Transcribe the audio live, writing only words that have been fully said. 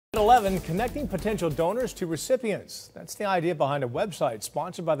11, connecting potential donors to recipients. That's the idea behind a website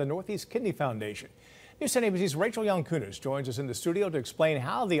sponsored by the Northeast Kidney Foundation. News 10 ABC's Rachel Young-Kunis joins us in the studio to explain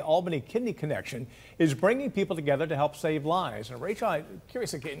how the Albany Kidney Connection is bringing people together to help save lives. And Rachel, I'm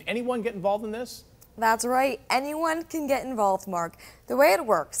curious, can anyone get involved in this? That's right. Anyone can get involved, Mark. The way it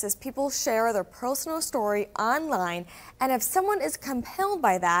works is people share their personal story online, and if someone is compelled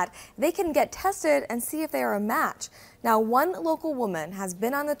by that, they can get tested and see if they are a match. Now, one local woman has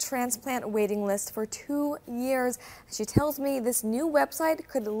been on the transplant waiting list for 2 years. She tells me this new website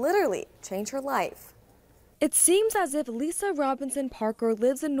could literally change her life. It seems as if Lisa Robinson Parker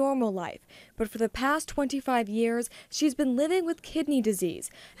lives a normal life, but for the past 25 years, she's been living with kidney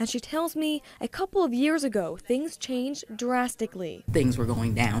disease. And she tells me a couple of years ago, things changed drastically. Things were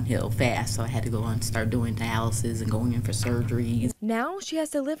going downhill fast, so I had to go and start doing dialysis and going in for surgeries. Now she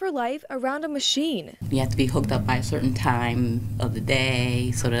has to live her life around a machine. You have to be hooked up by a certain time of the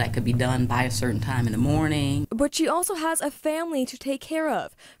day so that that could be done by a certain time in the morning. But she also has a family to take care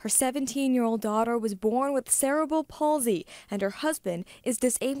of. Her 17-year-old daughter was born with cerebral palsy, and her husband is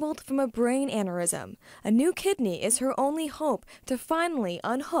disabled from a brain aneurysm. A new kidney is her only hope to finally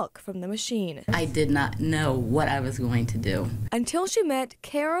unhook from the machine. I did not know what I was going to do. Until she met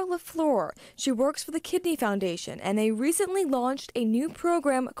Cara LaFleur. She works for the Kidney Foundation, and they recently launched a new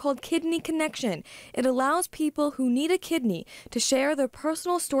program called Kidney Connection. It allows people who need a kidney to share their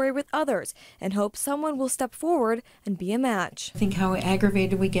personal story with others and hope someone will step forward and be a match. Think how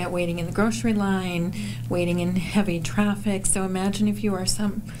aggravated we get waiting in the grocery line, waiting in heavy traffic. So imagine if you are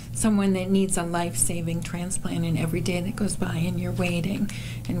someone that needs a life-saving transplant, and every day that goes by and you're waiting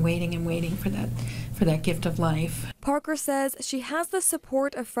and waiting and waiting for that gift of life. Parker says she has the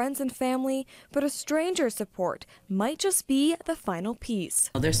support of friends and family, but a stranger's support might just be the final piece.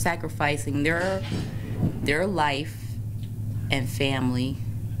 They're sacrificing their life and family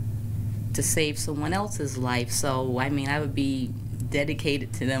to save someone else's life. So, I mean, I would be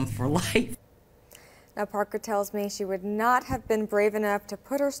dedicated to them for life. Now, Parker tells me she would not have been brave enough to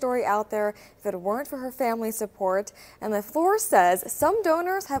put her story out there if it weren't for her family's support. And LaFleur says some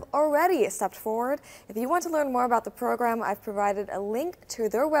donors have already stepped forward. If you want to learn more about the program, I've provided a link to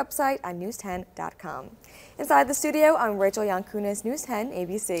their website on news10.com. Inside the studio, I'm Rachel Young-Kunis, News 10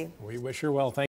 ABC. We wish her well. Thank you.